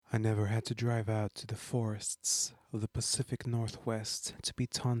I never had to drive out to the forests of the Pacific Northwest to be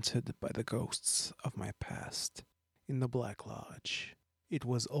taunted by the ghosts of my past. In the Black Lodge, it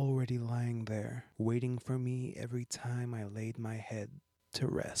was already lying there, waiting for me every time I laid my head to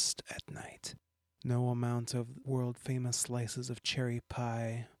rest at night. No amount of world-famous slices of cherry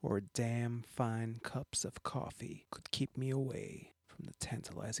pie or damn fine cups of coffee could keep me away from the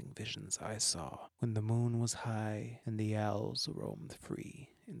tantalizing visions I saw when the moon was high and the owls roamed free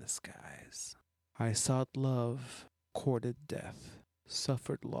in the skies. I sought love, courted death,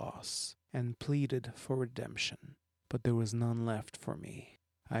 suffered loss, and pleaded for redemption, but there was none left for me.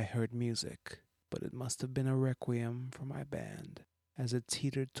 I heard music, but it must have been a requiem for my band as it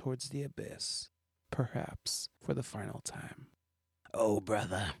teetered towards the abyss, perhaps for the final time. Oh,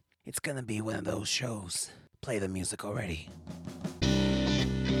 brother, it's gonna be one of those shows. Play the music already.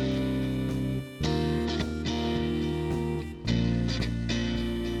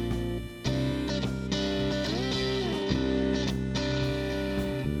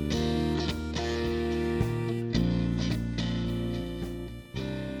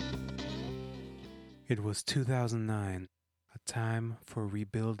 It was 2009, a time for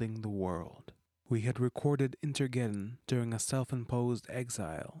rebuilding the world. We had recorded Intergeddon during a self-imposed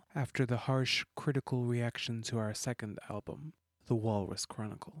exile after the harsh critical reaction to our second album, The Walrus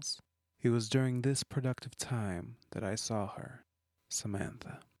Chronicles. It was during this productive time that I saw her,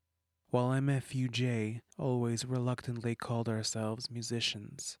 Samantha. While MFUJ always reluctantly called ourselves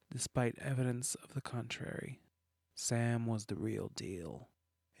musicians, despite evidence of the contrary, Sam was the real deal.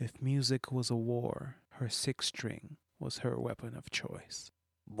 If music was a war, her six-string was her weapon of choice.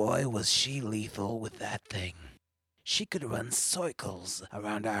 Boy, was she lethal with that thing. She could run circles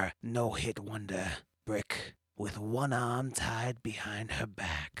around our no-hit wonder, Brick, with one arm tied behind her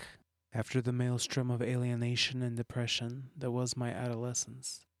back. After the maelstrom of alienation and depression that was my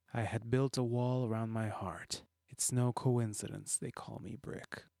adolescence, I had built a wall around my heart. It's no coincidence they call me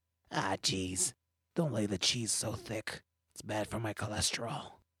Brick. Ah, geez. Don't lay the cheese so thick. It's bad for my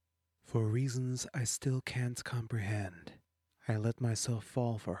cholesterol. For reasons I still can't comprehend, I let myself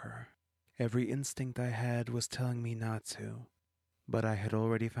fall for her. Every instinct I had was telling me not to, but I had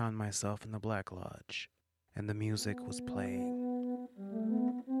already found myself in the Black Lodge, and the music was playing.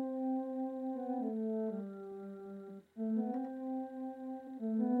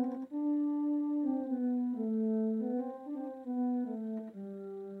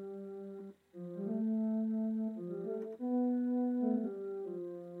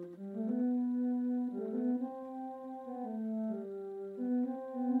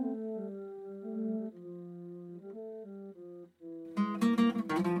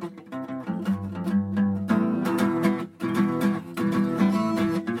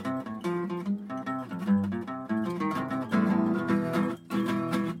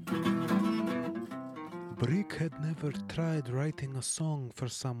 Brick had never tried writing a song for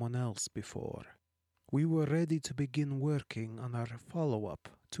someone else before. We were ready to begin working on our follow-up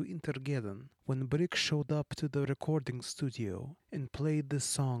to Intergeddon when Brick showed up to the recording studio and played the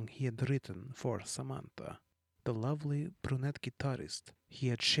song he had written for Samantha, the lovely brunette guitarist he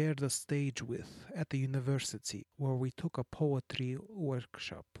had shared a stage with at the university where we took a poetry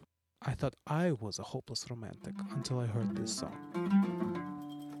workshop. I thought I was a hopeless romantic until I heard this song.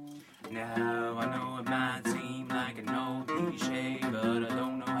 Now I know it might seem like an old cliche, but I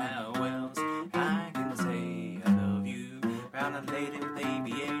don't know how else I can say I love you. Round a lady with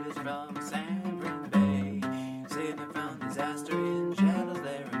aviators from San Fran Bay, sailing from disaster in shadows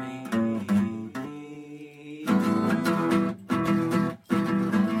Laramie.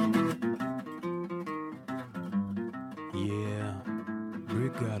 Yeah,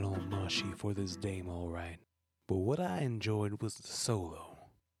 Brick got all mushy for this dame alright, but what I enjoyed was the solo.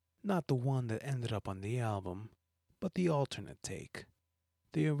 Not the one that ended up on the album, but the alternate take.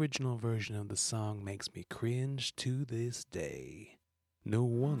 The original version of the song makes me cringe to this day. No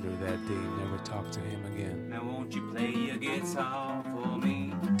wonder that dame never talked to him again. Now won't you play your guitar for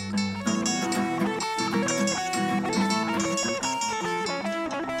me?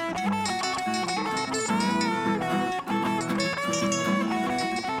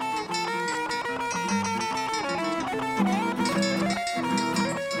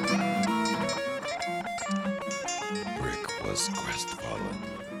 Was crestfallen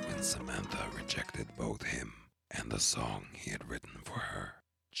when Samantha rejected both him and the song he had written for her.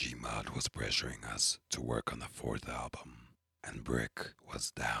 Gmod was pressuring us to work on the fourth album, and Brick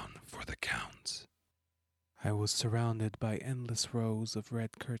was down for the count. I was surrounded by endless rows of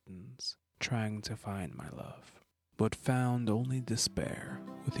red curtains, trying to find my love, but found only despair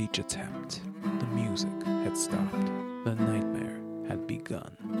with each attempt. The music had stopped. The nightmare had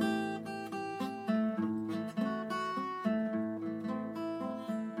begun.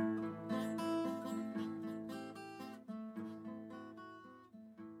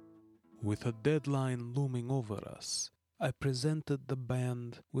 With a deadline looming over us, I presented the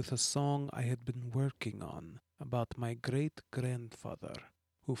band with a song I had been working on about my great-grandfather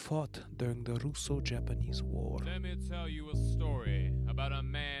who fought during the Russo-Japanese War. Let me tell you a story about a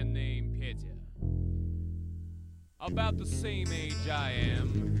man named Petya. About the same age I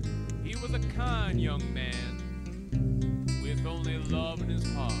am, he was a kind young man with only love in his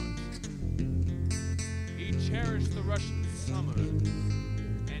heart. He cherished the Russian summers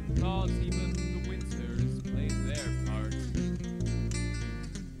and thought even the winters played their part.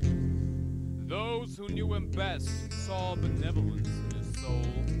 Those who knew him best saw benevolence in his soul.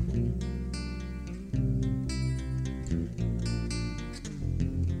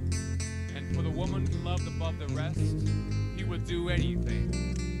 And for the woman he loved above the rest, he would do anything,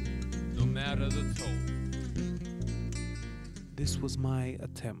 no matter the toll. This was my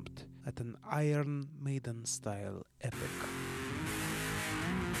attempt at an Iron Maiden-style epic.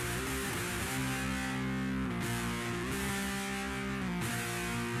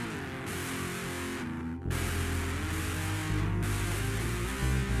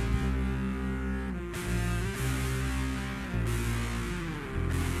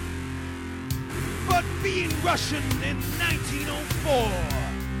 But being Russian in 1904,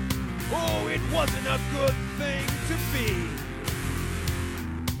 oh, it wasn't a good thing to be.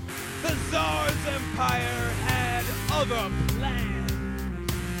 The Tsar's empire had other plans.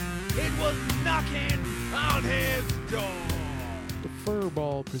 It was knocking on his door. The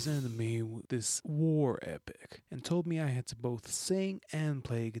Furball presented me with this war epic and told me I had to both sing and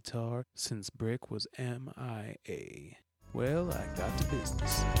play guitar since Brick was MIA. Well, I got to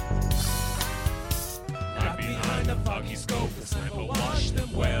business. Not behind the foggy scope, the sniper watched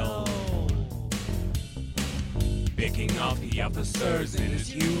them well. Picking off the officers in his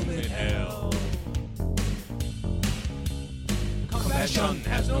human hell. Compassion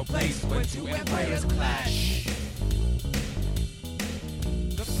has no place when two empires clash.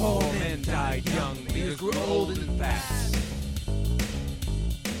 The poor men died young, leaders grew old and fast.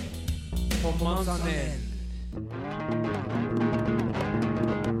 For months on end.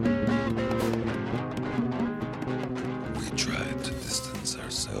 We tried to distance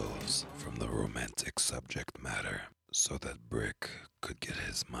ourselves from the romantic subject matter so that Brick could get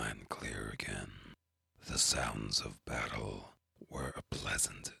his mind clear again. The sounds of battle were a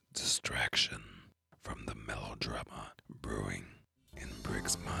pleasant distraction from the melodrama brewing in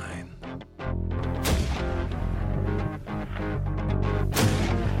Brick's mind.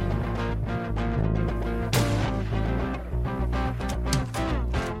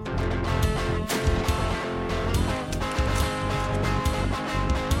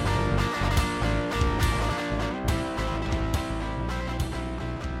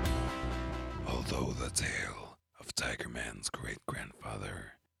 Although the tale of Tiger Man's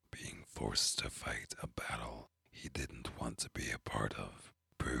great-grandfather being forced to fight a battle he didn't want to be a part of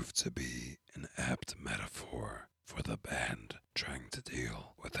proved to be an apt metaphor for the band trying to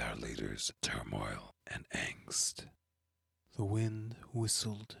deal with our leader's turmoil and angst. The wind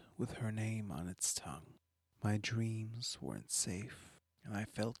whistled with her name on its tongue. My dreams weren't safe, and I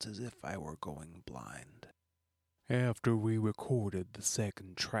felt as if I were going blind. After we recorded the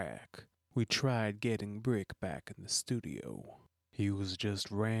second track, we tried getting Brick back in the studio. He was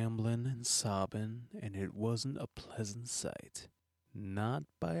just rambling and sobbing, and it wasn't a pleasant sight. Not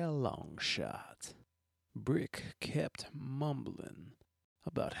by a long shot. Brick kept mumbling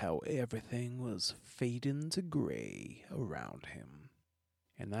about how everything was fading to gray around him,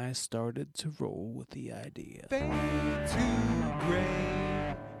 and I started to roll with the idea. Fade to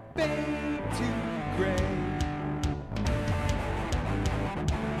gray, fade to gray.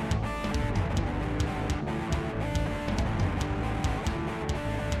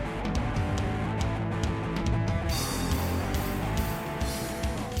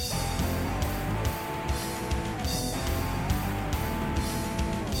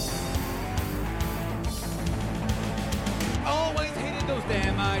 Always hated those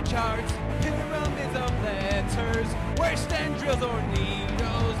damn eye charts, pyramids of letters, where drills or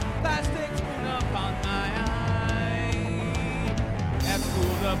needles, plastic spoon up on my eye. At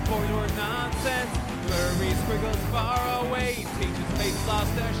school the boys were nonsense, blurry squiggles far away, teachers' faces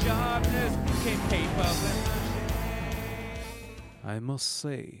lost their sharpness, became paper mache. I must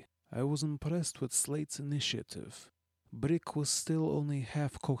say, I was impressed with Slate's initiative. Brick was still only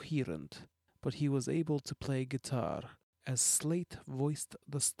half coherent, but he was able to play guitar. As Slate voiced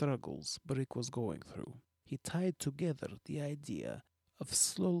the struggles Brick was going through, he tied together the idea of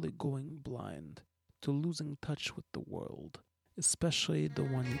slowly going blind to losing touch with the world, especially the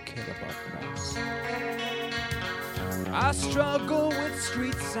one you care about most. I struggle with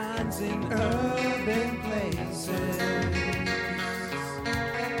street signs in urban places.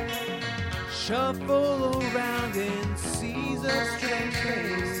 Shuffle around in seas of strange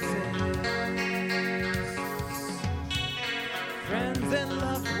faces. Friends and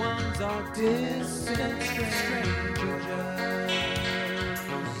loved ones are distant strangers.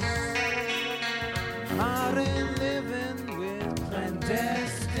 Modern living with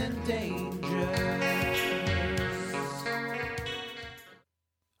clandestine dangers.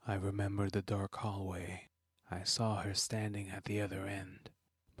 I remember the dark hallway. I saw her standing at the other end,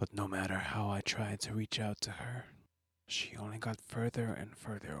 but no matter how I tried to reach out to her, she only got further and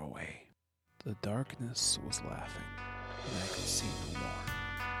further away. The darkness was laughing, and I could see no more.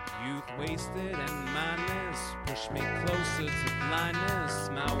 Youth wasted and mindless push me closer to blindness.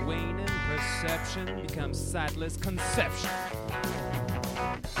 My waning perception becomes sightless conception.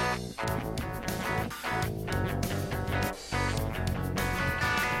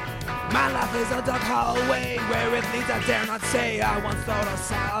 My life is a dark hallway, where it leads I dare not say. I once thought I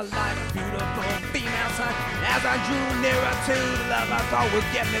saw a light, a beautiful female son. As I drew nearer to the love I thought would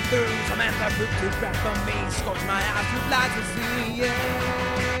get me through, Samantha proved too bright for me, scorched my eyes with lights to see.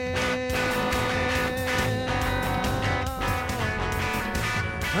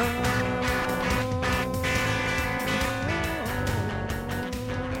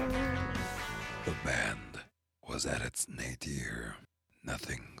 The band was at its nadir.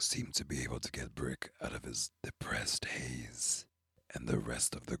 Nothing seemed to be able to get Brick out of his depressed haze, and the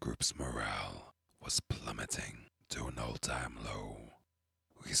rest of the group's morale was plummeting to an all-time low.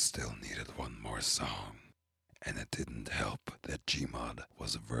 We still needed one more song, and it didn't help that Gmod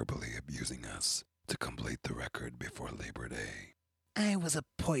was verbally abusing us to complete the record before Labor Day. I was a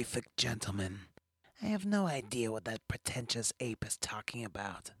perfect gentleman. I have no idea what that pretentious ape is talking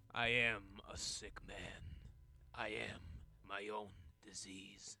about. I am a sick man. I am my own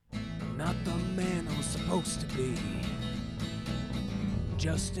disease. Not the man I was supposed to be.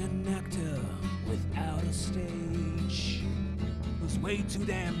 Just an actor without a stage, who's way too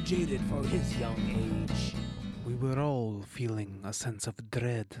damn jaded for his young age. We were all feeling a sense of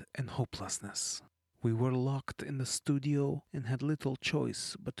dread and hopelessness. We were locked in the studio and had little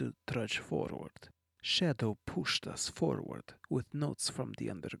choice but to trudge forward. Shadow pushed us forward with notes from the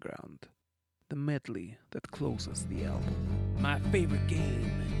underground, the medley that closes the album. My favorite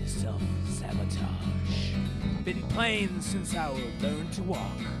game is self-sabotage. Been playing since I learned to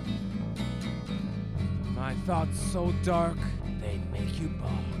walk. My thoughts so dark, they'd make you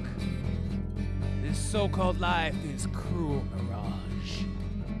balk. This so-called life is cruel mirage.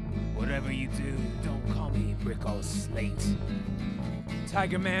 Whatever you do, don't call me brick or slate.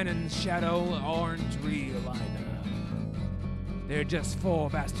 Tiger Man and Shadow aren't real either. They're just four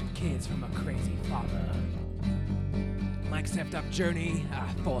bastard kids from a crazy father. My stepped-up journey,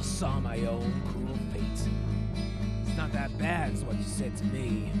 I foresaw my own cruel fate. It's not that bad, is what you said to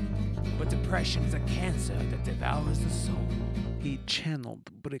me, but depression is a cancer that devours the soul. He channeled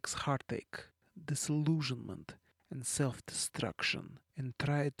Brick's heartache, disillusionment, and self-destruction, and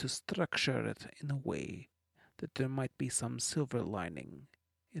tried to structure it in a way that there might be some silver lining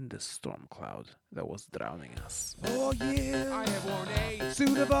in this storm cloud that was drowning us. Oh yeah, I have worn a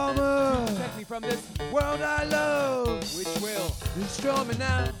suit of armor to protect me from this world I love, which will destroy me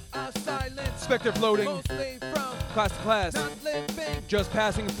now. Our silence, specter floating, mostly from class to class, not living, just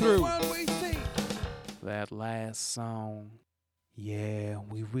passing through. The world we see. That last song, yeah,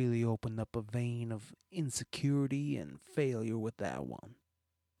 we really opened up a vein of insecurity and failure with that one.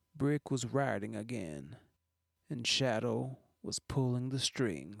 Brick was riding again, and Shadow was pulling the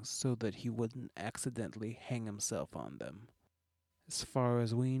strings so that he wouldn't accidentally hang himself on them. As far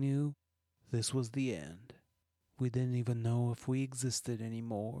as we knew, this was the end. We didn't even know if we existed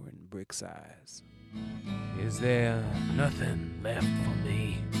anymore in Brick's eyes. Is there nothing left for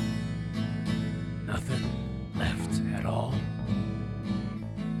me? Nothing left at all?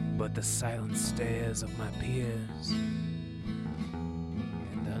 But the silent stares of my peers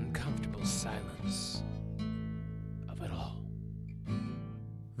and the uncomfortable silence of it all.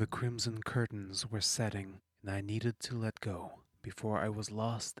 The crimson curtains were setting, and I needed to let go before I was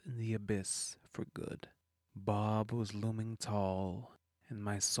lost in the abyss for good. Bob was looming tall, and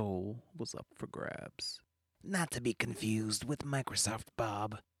my soul was up for grabs. Not to be confused with Microsoft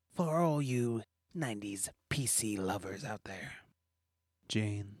Bob, for all you 90s PC lovers out there.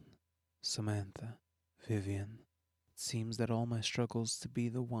 Jane, Samantha, Vivian, it seems that all my struggles to be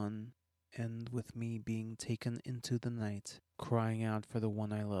the one end with me being taken into the night, crying out for the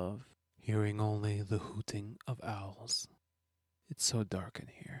one I love, hearing only the hooting of owls. It's so dark in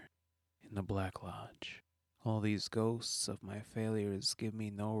here, in the Black Lodge. All these ghosts of my failures give me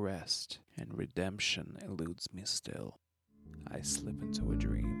no rest, and redemption eludes me still. I slip into a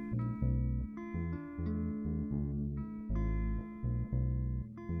dream.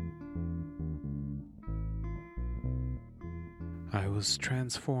 I was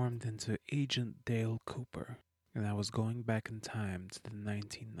transformed into Agent Dale Cooper, and I was going back in time to the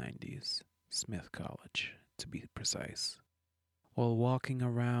 1990s, Smith College, to be precise. While walking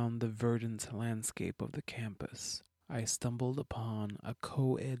around the verdant landscape of the campus, I stumbled upon a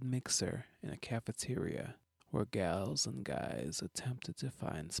co-ed mixer in a cafeteria where gals and guys attempted to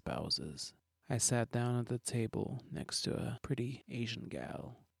find spouses. I sat down at the table next to a pretty Asian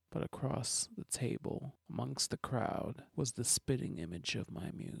gal, but across the table, amongst the crowd, was the spitting image of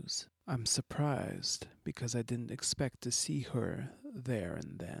my muse. I'm surprised because I didn't expect to see her there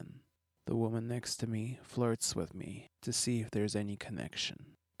and then. The woman next to me flirts with me to see if there's any connection,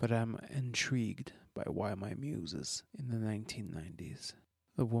 but I'm intrigued by why my muse is in the 1990s.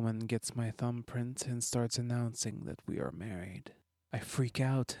 The woman gets my thumbprint and starts announcing that we are married. I freak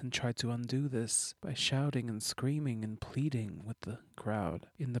out and try to undo this by shouting and screaming and pleading with the crowd.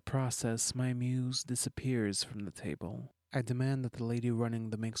 In the process, my muse disappears from the table. I demand that the lady running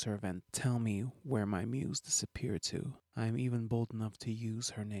the mixer event tell me where my muse disappeared to. I am even bold enough to use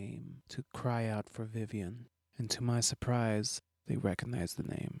her name, to cry out for Vivian. And to my surprise, they recognize the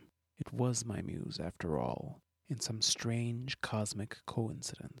name. It was my muse after all, in some strange cosmic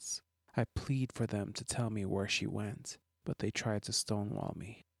coincidence. I plead for them to tell me where she went, but they try to stonewall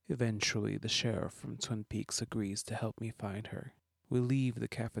me. Eventually, the sheriff from Twin Peaks agrees to help me find her. We leave the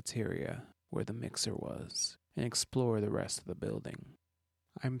cafeteria, where the mixer was, and explore the rest of the building.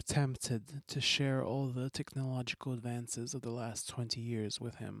 I'm tempted to share all the technological advances of the last 20 years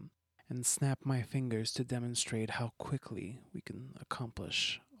with him, and snap my fingers to demonstrate how quickly we can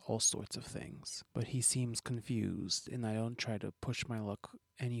accomplish all sorts of things. But he seems confused, and I don't try to push my luck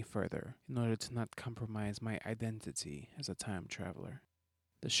any further in order to not compromise my identity as a time traveler.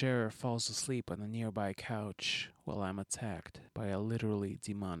 The sheriff falls asleep on a nearby couch while I'm attacked by a literally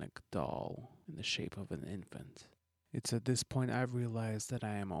demonic doll in the shape of an infant. It's at this point I've realized that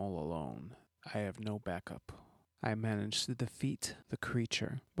I am all alone. I have no backup. I managed to defeat the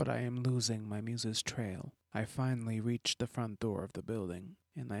creature, but I am losing my muse's trail. I finally reach the front door of the building,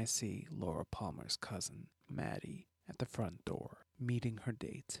 and I see Laura Palmer's cousin, Maddie, at the front door, meeting her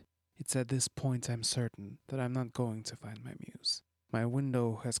date. It's at this point I'm certain that I'm not going to find my muse. My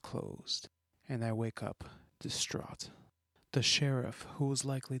window has closed, and I wake up distraught. The sheriff, who was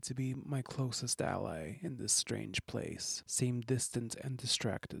likely to be my closest ally in this strange place, seemed distant and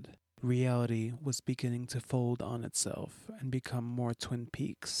distracted. Reality was beginning to fold on itself and become more Twin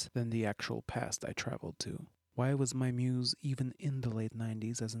Peaks than the actual past I traveled to. Why was my muse even in the late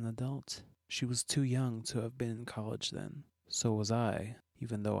 90s as an adult? She was too young to have been in college then. So was I,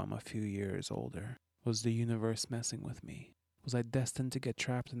 even though I'm a few years older. Was the universe messing with me? Was I destined to get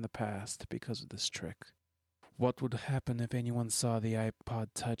trapped in the past because of this trick? What would happen if anyone saw the iPod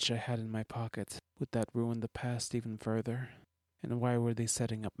Touch I had in my pocket? Would that ruin the past even further? And why were they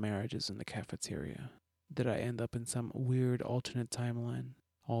setting up marriages in the cafeteria? Did I end up in some weird alternate timeline?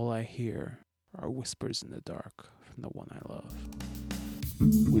 All I hear are whispers in the dark from the one I love.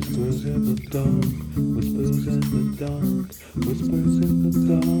 Whispers in the dark, whispers in the dark, whispers in the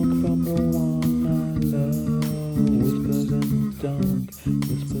dark from the one I love. Whispers in the dark,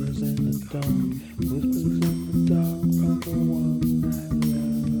 whispers in the dark, whispers in the dark from the one I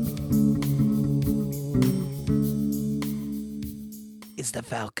love. Is the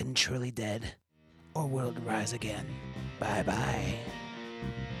falcon truly dead? Or will it rise again? Bye-bye.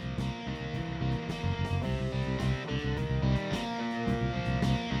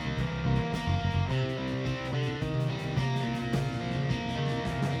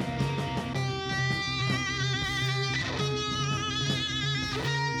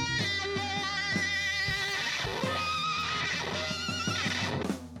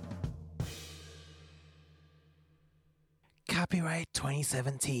 Copyright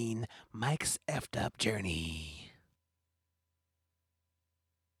 2017, Mike's Effed Up Journey.